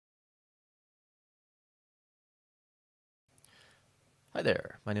Hi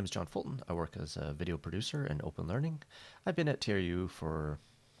there, my name is John Fulton. I work as a video producer in open learning. I've been at TRU for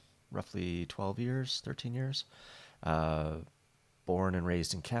roughly 12 years, 13 years. Uh, Born and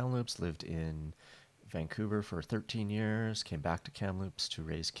raised in Kamloops, lived in Vancouver for 13 years, came back to Kamloops to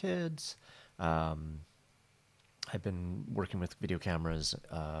raise kids. Um, I've been working with video cameras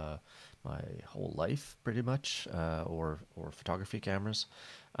my whole life, pretty much, or photography cameras.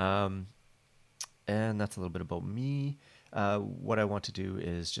 Um, and that's a little bit about me. What I want to do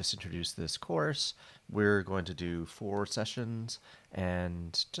is just introduce this course. We're going to do 4 sessions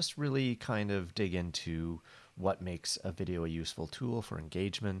and just really kind of dig into what makes a video a useful tool for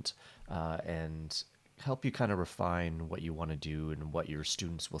engagement and help you kind of refine what you want to do and what your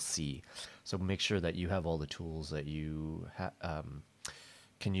students will see. So make sure that you have all the tools that you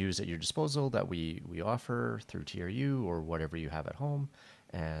can use at your disposal that we offer through TRU or whatever you have at home,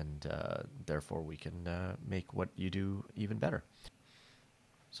 and therefore we can make what you do even better.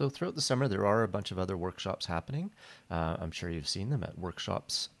 So throughout the summer, there are a bunch of other workshops happening. I'm sure you've seen them at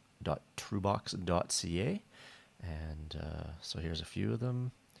workshops.truebox.ca, and so here's a few of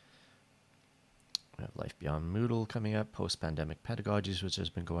them. We have Life Beyond Moodle coming up, Post-Pandemic Pedagogies, which has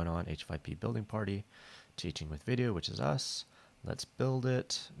been going on, H5P Building Party, Teaching with Video, which is us, Let's Build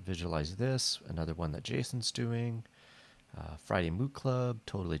It, Visualize This, another one that Jason's doing, Friday Moot Club,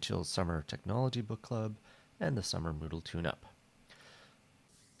 Totally Chill Summer Technology Book Club, and the Summer Moodle Tune-Up.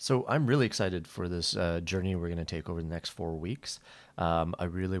 So I'm really excited for this journey we're going to take over the next 4 weeks. I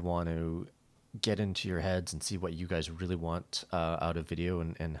really want to get into your heads and see what you guys really want out of video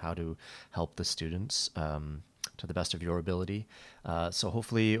and how to help the students to the best of your ability. So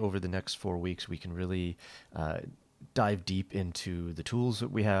hopefully over the next 4 weeks, we can really dive deep into the tools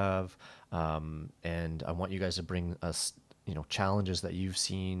that we have. And I want you guys to bring us challenges that you've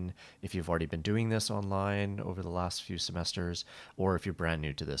seen if you've already been doing this online over the last few semesters, or if you're brand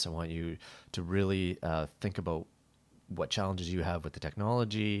new to this. I want you to really think about what challenges you have with the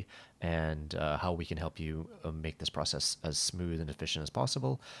technology and how we can help you make this process as smooth and efficient as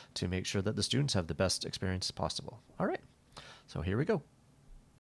possible to make sure that the students have the best experience possible. All right, so here we go.